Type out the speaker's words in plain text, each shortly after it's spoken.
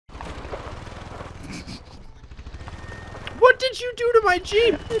did you do to my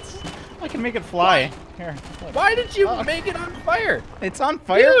Jeep? I can make it fly. Here. Look. Why did you make it on fire? It's on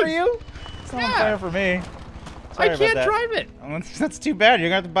fire Dude. for you? It's not on fire for me. I Sorry can't about that. drive it. Oh, that's too bad. You're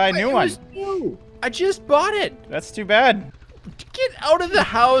going to have to buy a new one. It was new. I just bought it. That's too bad. Get out of the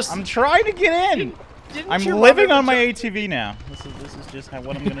house. I'm trying to get in. I'm your living mother on my tell- ATV now. This is just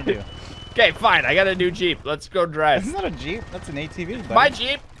what I'm going to do. Okay, fine. I got a new Jeep. Let's go drive. It's not a Jeep. That's an ATV, buddy. My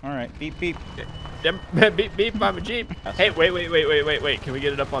Jeep. All right. Beep, beep. Beep, beep, I'm a Jeep. Hey, wait. Can we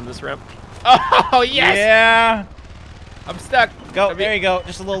get it up on this ramp? Oh, yes. Yeah. I'm stuck. Go. There you go.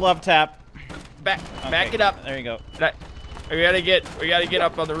 Just a little love tap. Back Okay, it up. There you go. We gotta get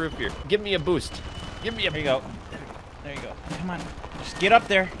up on the roof here. Give me a boost. Give me a. There you go. There you go. Come on. Just get up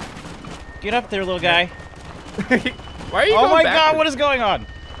there. Get up there, little guy. Why are you Oh going my backwards? God! What is going on?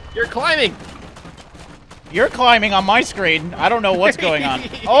 You're climbing. You're climbing on my screen. I don't know what's going on.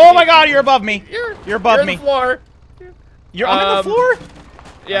 Oh my God! You're above me. You're above me. The floor. You're on the floor.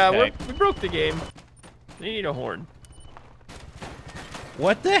 Yeah, Okay. we broke the game. You need a horn.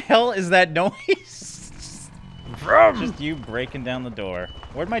 What the hell is that noise? From. Just you breaking down the door.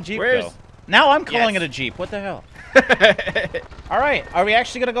 Where'd my Jeep Where's- go? Now I'm calling Yes. it a Jeep. What the hell? All right. Are we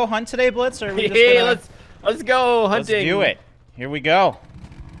actually gonna go hunt today, Blitz? Or are we just Hey, gonna... let's go Let's hunting. do it. Here we go.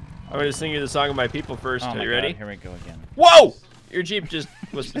 I'm gonna sing you the song of my people first. Oh Are my you ready? God, here we go again. Whoa! Your Jeep just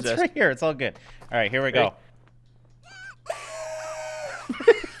was It's possessed. right here. It's all good. All right, here we go.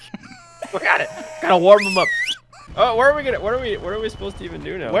 We got it. Gotta warm them up. Oh, where are we gonna? What are we supposed to even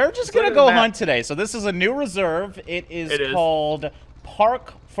do now? We're just Let's look gonna at the go map. hunt today. So this is a new reserve. It is It is. called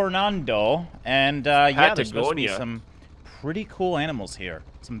Park Fernando, and yeah, there's supposed to be Patagonia. some pretty cool animals here.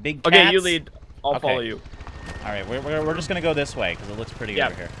 Some big cats. Okay, you lead. I'll Okay. follow you. All right, we're just gonna go this way because it looks pretty Yeah.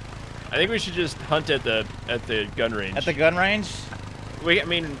 over here. I think we should just hunt at the gun range. At the gun range, I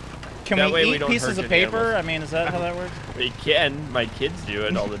mean, can that way we we eat don't pieces hurt of any paper? animals. I mean, is that how that works? we can. My kids do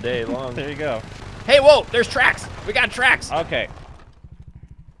it all the day long. There you go. Hey, whoa! There's tracks. We got tracks. Okay,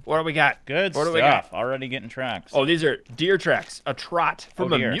 What do we got? good What do stuff. we got? Already getting tracks. Oh, these are deer tracks. A trot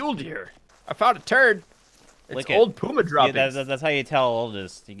from Oh, a dear. mule deer. I found a turd. It's Lick it. old Puma Yeah, droppings. that's how you tell how old it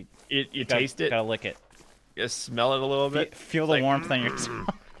is. You gotta- taste it. Gotta lick it. You smell it a little bit. Feel It's the like, warmth on your tongue.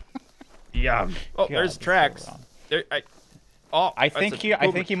 Yum. Oh, God, there's that's so tracks. wrong. There. Oh, I that's think a you. I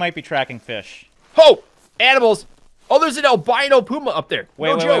Puma. think you might be tracking fish. Oh, animals. Oh, there's an albino Puma up there. Wait,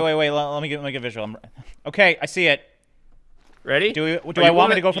 no wait, joke. wait. Let me get a visual. Okay, I see it. Ready? Do Oh, I you want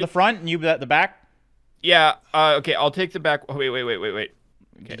me to go for the front and you the back? Yeah. Okay, I'll take the back. Oh, wait.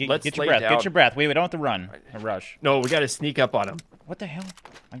 Okay, let's Get your lay breath. down. Get your breath. Wait, we don't have to run. A rush. No, we gotta sneak up on him. What the hell?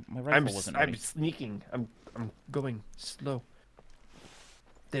 My rifle wasn't ready. I'm sneaking. I'm going slow.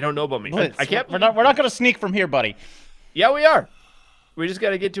 They don't know about me. Blitz, I can't. We're not gonna sneak from here, buddy. Yeah, we are. We just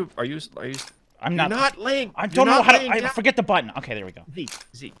gotta get to. Are you? I'm You're not. not laying. I you're don't know not how to. laying I down. forget the button. Okay, there we go.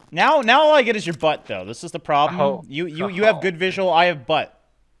 Z. Now all I get is your butt, though. This is the problem. Oh. You have good visual. I have butt.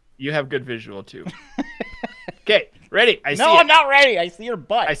 You have good visual too. Okay, ready? I see No, it. I'm not ready. I see your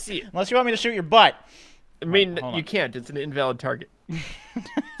butt. I see it. Unless you want me to shoot your butt. I mean, hold on. you can't. It's an invalid target.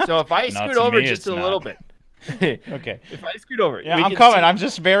 So if I No, scoot to over me, just it's a not. little bit. Okay. If I scoot over. Yeah, we I'm can coming. see- I'm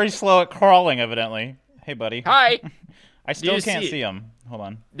just very slow at crawling, evidently. Hey, buddy. Hi. I still you can't see it? see him. Hold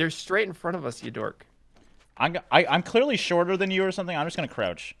on. They're straight in front of us, you dork. I'm clearly shorter than you or something. I'm just gonna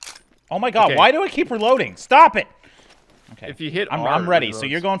crouch. Oh my God! Okay. Why do I keep reloading? Stop it! Okay. If you hit I'm R, ready. it So reloads.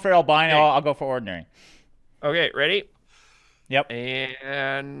 you're going for albino. Okay. I'll go for ordinary. Okay, ready? Yep.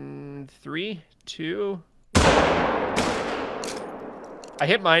 And 3, 2. I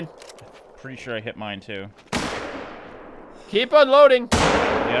hit mine. Pretty sure I hit mine too. Keep unloading.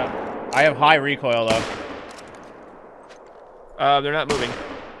 Yeah. I have high recoil though. They're not moving.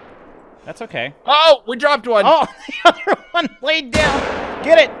 That's okay. Oh, we dropped one. Oh, the other one laid down.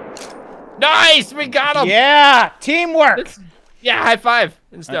 Get it? Nice, we got him. Yeah. Teamwork. Yeah, high five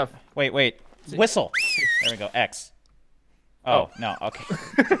and stuff. Wait. Whistle. There we go. X. Oh no. Okay.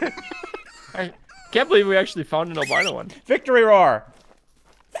 I can't believe we actually found an albino one. Victory roar.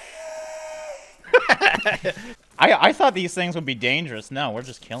 I thought these things would be dangerous. No, we're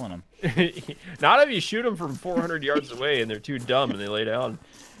just killing them. Not if you shoot them from 400 yards away and they're too dumb and they lay down.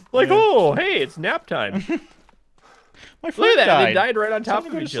 Like, oh, hey, it's nap time. My Look friend at that, died. they died right on top Time to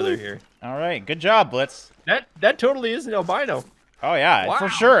of go to each other sleep. here. All right, good job, Blitz. That totally is an albino. Oh yeah, Wow. for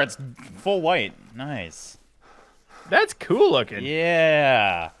sure. It's full white. Nice. That's cool looking.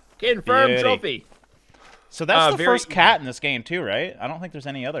 Yeah. Confirmed Beauty. trophy. So that's the very first cat in this game too, right? I don't think there's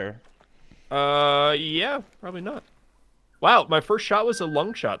any other. Yeah, probably not. Wow, my first shot was a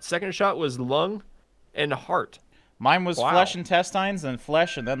lung shot. Second shot was lung and heart. Mine was Wow. flesh intestines, then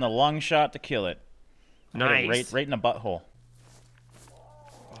flesh, and then the lung shot to kill it. I hit Nice. it right in the butthole.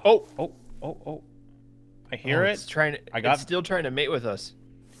 Oh. Oh. I hear it. It's trying to. It's still trying to mate with us.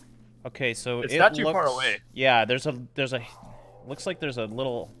 Okay, so it's not too far away. Yeah, there's a looks like there's a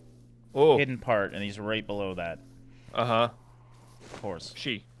little hidden part, and he's right below that. Of course.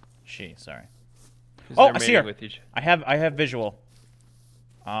 She, sorry. Oh, I see her. I have visual.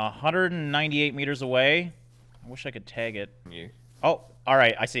 198 meters away. I wish I could tag it. Yeah. Oh, all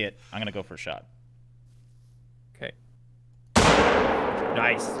right, I see it. I'm gonna go for a shot. Okay.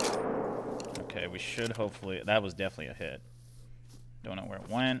 Nice. Okay, we should hopefully. That was definitely a hit. Don't know where it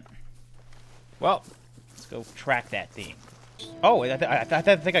went. Well, let's go track that thing. Oh, I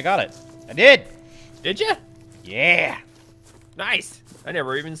think I got it. I did. Did you? Yeah. Nice. I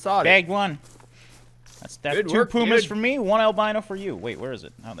never even saw it. Bagged one. That's good two work, Pumas dude. for me, one albino for you. Wait, where is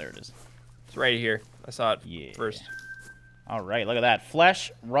it? Oh, there it is. It's right here. I saw it first. All right, look at that.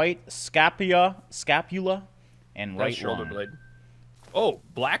 Flesh, right scapula, and right shoulder lung. blade. Oh,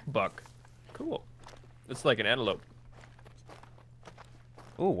 black buck. Cool. It's like an antelope.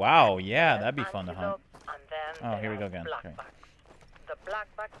 Oh, wow. Yeah, that'd be fun to hunt. Oh, here we go again. Okay. The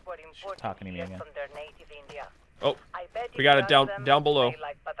blackbacks were imported talking to me again. from their native India. Oh, we got it down below.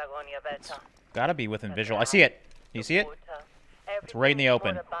 Gotta be within visual. I see it. Do you see it? It's right in the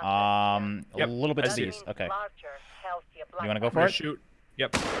open. A little bit east. Okay. You want to go for it? Shoot.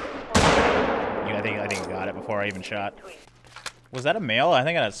 Yep. I think you got it before I even shot. Was that a male? I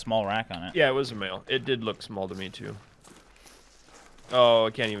think it had a small rack on it. Yeah, it was a male. It did look small to me too. Oh, I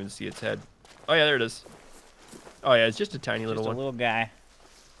can't even see its head. Oh yeah, there it is. Oh yeah, it's just a tiny little one. Just a little guy.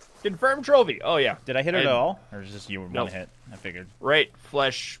 Confirmed trophy. Oh yeah. Did I hit it at all? Or is it just you one hit? I figured. Right,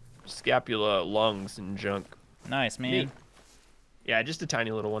 flesh, scapula, lungs, and junk. Nice, man. Neat. Yeah, just a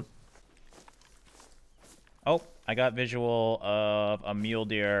tiny little one. Oh, I got visual of a mule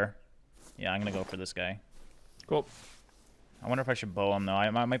deer. Yeah, I'm gonna go for this guy. Cool. I wonder if I should bow him though. I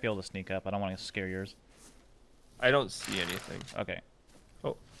might be able to sneak up. I don't want to scare yours. I don't see anything. Okay.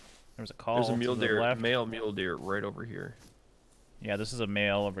 Oh, there was a call. There's a mule deer, left. male mule deer, right over here. Yeah, this is a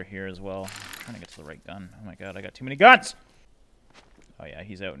male over here as well. I'm trying to get to the right gun. Oh my god, I got too many guns! Oh yeah,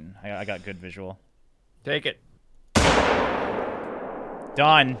 he's out, and I got good visual. Take it.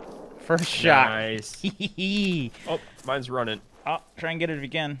 Done. First shot. Nice. Oh, mine's running. Oh, try and get it if you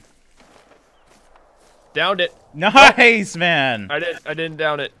can. Downed it. Nice, man. I didn't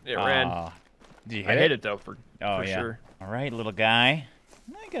down it. It ran. Did you hit I it? hit it though for sure. All right, little guy.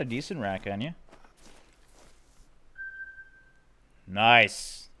 You got a decent rack on you.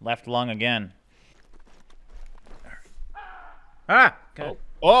 Nice. Left lung again. Ah! Okay.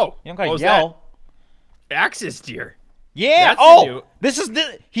 Oh! You don't gotta yell. Axis deer. Yeah! That's this is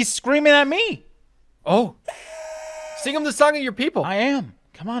he's screaming at me! Oh! Sing him the song of your people. I am.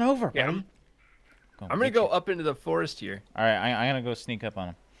 Come on over, buddy. I'm gonna go up into the forest here. Alright, I'm gonna go sneak up on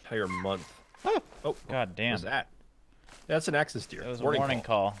him. Entire month. Oh, god damn. What was that? That's an axis deer. That was a warning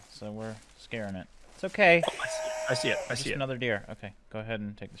call, so we're scaring it. It's okay. Oh, I see it. I see it. Another deer. Okay, go ahead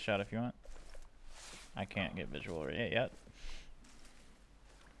and take the shot if you want. I can't get visual yet.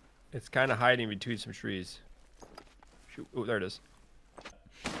 It's kind of hiding between some trees. Shoot. Oh, there it is.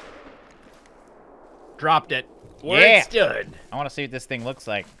 Dropped it. Where it stood. I want to see what this thing looks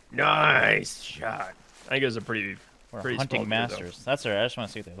like. Nice shot. I think it was a pretty hunting masters. Deer, that's all right. I just want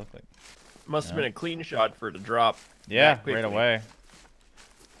to see what they look like. Must have been a clean shot for it to drop. Yeah, right away.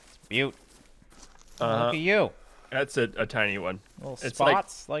 It's beaut. Look at you. That's a tiny one. Little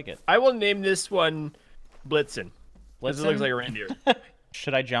spots, like it. I will name this one Blitzen. Because it looks like a reindeer.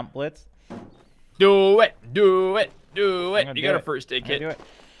 Should I jump blitz? Do it. Do it. Do it. You got a first aid kit. Do it.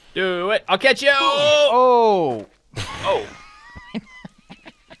 Do it. I'll catch you. Oh. Oh.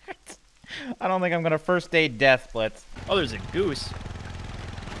 I don't think I'm going to first aid death, Blitz. Oh, there's a goose.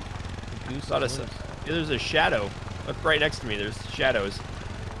 There's a shadow. Look right next to me. There's shadows.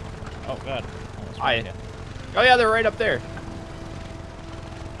 Oh, God. Oh, yeah, they're right up there.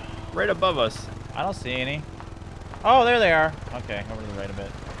 Right above us. I don't see any. Oh, there they are. Okay, over to the right a bit.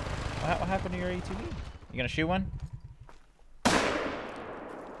 What happened to your ATV? You going to shoot one?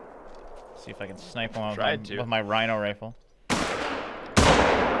 See if I can snipe one with my rhino rifle.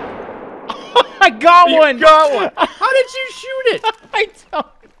 I got one! You got one! How did you shoot it? I don't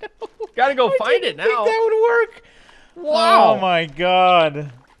know. Gotta go find it now. I think that would work. Wow. Oh my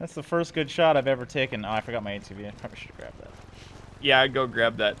god. That's the first good shot I've ever taken. Oh, I forgot my ATV. I probably should have grabbed that. Yeah, I'd go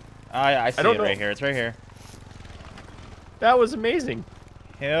grab that. I see it right here. It's right here. That was amazing.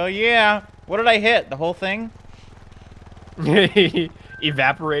 Hell yeah. What did I hit? The whole thing?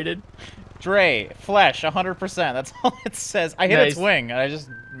 Evaporated. Drae, flesh, 100%. That's all it says. I hit its wing. I just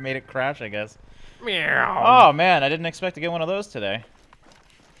made it crash, I guess. Meow. Oh, man. I didn't expect to get one of those today.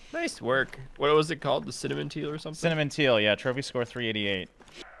 Nice work. What was it called? The cinnamon teal or something? Cinnamon teal, yeah. Trophy score 388.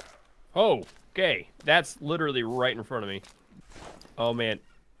 Oh, okay. That's literally right in front of me. Oh, man.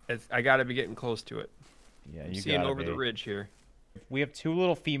 I got to be getting close to it. Yeah, I'm you seeing gotta over be. the ridge here. We have 2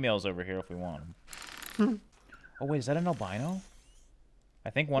 little females over here if we want them. Oh, wait, is that an albino? I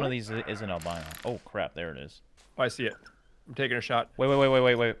think one of these is an albino. Oh, crap, there it is. Oh, I see it. I'm taking a shot.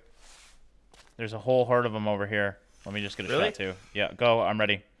 Wait. There's a whole herd of them over here. Let me just get a shot, too. Yeah, go. I'm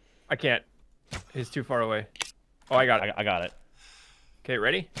ready. I can't. He's too far away. Oh, I got it. I got it. Okay,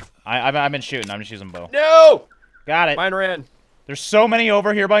 ready? I've been shooting. I'm just using bow. No! Got it. Mine ran. There's so many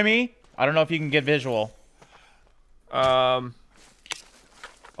over here by me. I don't know if you can get visual. Over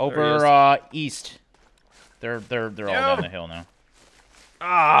east. They're all down the hill now.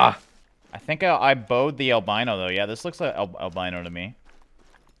 Ah! I think I bowed the albino though. Yeah, this looks like albino to me.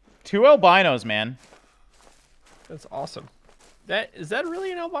 2 albinos, man. That's awesome. Is that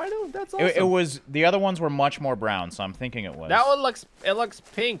really an albino? That's awesome. It was. The other ones were much more brown, so I'm thinking it was. That one looks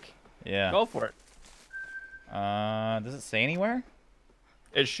pink. Yeah. Go for it. Does it say anywhere?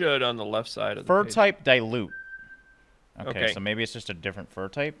 It should on the left side of the Fur page. type dilute. Okay. So maybe it's just a different fur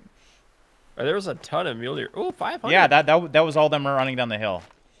type. Oh, there was a ton of mule deer. Oh, 500. Yeah, that was all them running down the hill.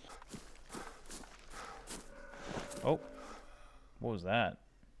 Oh, what was that?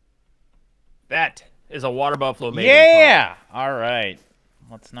 That is a water buffalo. Yeah. All right.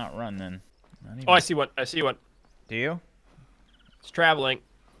 Let's not run then. Not even... Oh, I see one. I see one. Do you? It's traveling.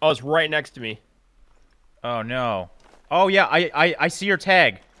 Oh, it's right next to me. Oh no. Oh yeah, I see your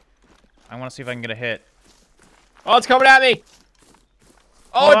tag. I want to see if I can get a hit. Oh, it's coming at me.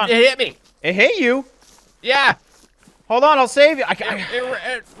 Oh, it hit me. It hit you? Yeah. Hold on, I'll save you.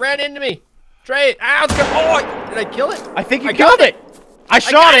 It ran into me. Drae. Ow, it's did I kill it? I think you killed it. I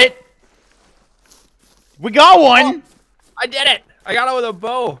shot it. We got one. Oh, I did it. I got it with a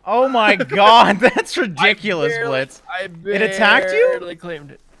bow. Oh my god, that's ridiculous, Blitz. It attacked you? I claimed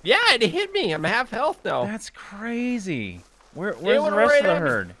it. Yeah, it hit me. I'm half health now. That's crazy. Where's the rest of the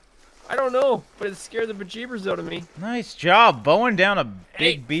herd? I don't know, but it scared the bejeebers out of me. Nice job, bowing down a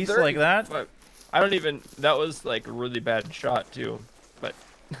big beast like that. But I don't even. That was like a really bad shot too. But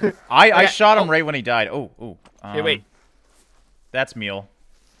I shot him right when he died. Oh. Hey, wait. That's meal.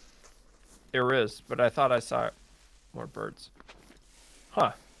 There is, but I thought I saw more birds.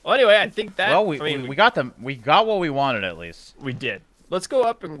 Huh. Well, anyway, I think that. Well, we got them. We got what we wanted at least. We did. Let's go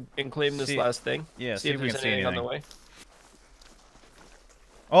up and claim this last thing. Yeah. See if we there's can see anything anything on the way.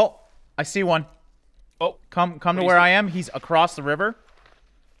 Oh, I see one. Oh, come to where I am. He's across the river.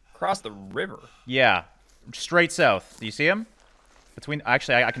 Across the river? Yeah, straight south. Do you see him?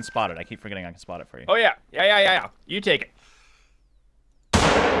 Actually, I can spot it. I keep forgetting I can spot it for you. Oh yeah. You take it.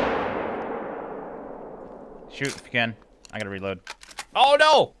 Shoot if you can. I gotta reload. Oh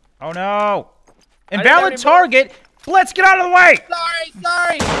no! Oh no! Invalid target. Blitz, get out of the way!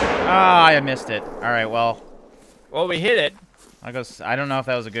 Sorry. Ah, I missed it. All right, well. Well, we hit it. I don't know if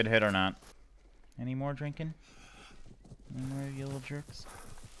that was a good hit or not. Any more drinking? Any more, you little jerks?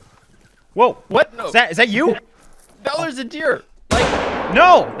 Whoa! What? No. Is that you? No, there's a deer. Like.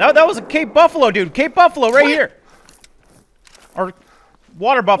 No, that was a Cape Buffalo, dude. Cape Buffalo, right here. Or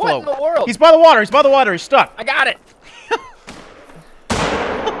water buffalo. What in the world? He's by the water. He's stuck. I got it.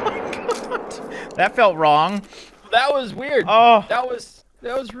 That felt wrong. That was weird. Oh. That was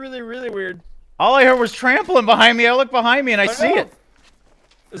really, really weird. All I heard was trampling behind me. I look behind me and I see it.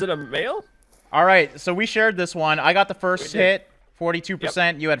 Is it a male? All right, so we shared this one. I got the first hit, 42%.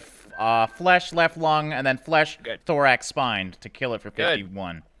 Yep. You had flesh, left lung, and then flesh, thorax, spine to kill it for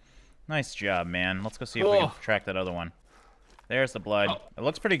 51. Good. Nice job, man. Let's go see if we can track that other one. There's the blood. Oh. It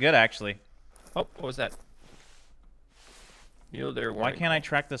looks pretty good, actually. Oh, what was that? Why can't I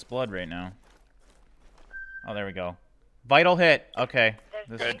track this blood right now? Oh, there we go. Vital hit. Okay,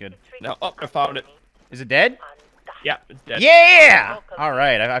 this is good. No, I found it. Is it dead? Yeah, it's dead. Yeah! All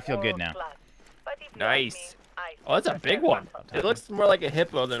right, I feel good now. Nice. Oh, that's a big one. It looks more like a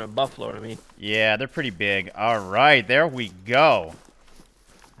hippo than a buffalo to me. Yeah, they're pretty big. All right, there we go.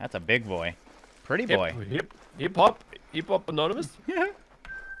 That's a big boy. Pretty boy. Hip hop anonymous? Yeah.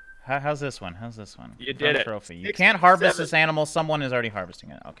 How's this one? You did it. Trophy. You can't harvest this animal. Someone is already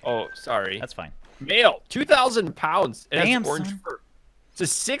harvesting it. Okay. Oh, sorry. That's fine. Male, 2,000 pounds. Damn, orange fur. It's a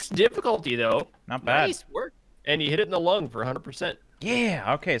 6 difficulty, though. Not bad. Nice work. And you hit it in the lung for 100%.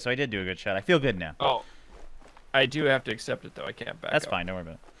 Yeah, okay, so I did do a good shot. I feel good now. Oh. I do have to accept it, though. I can't back That's up. fine. Don't worry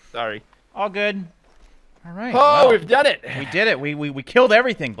about it. Sorry. All good. All right. Oh, wow. we've done it. We did it. We killed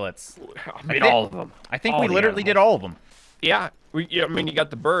everything, Blitz. I mean, all of them. I think we literally did all of them. Yeah. I mean, you got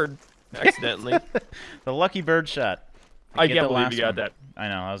the bird accidentally. The lucky bird shot. I get can't the believe last you got one. that. I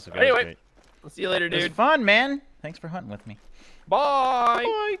know, that was Anyway, great. I'll see you later, It was dude. fun, man. Thanks for hunting with me. Bye.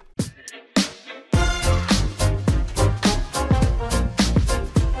 Bye.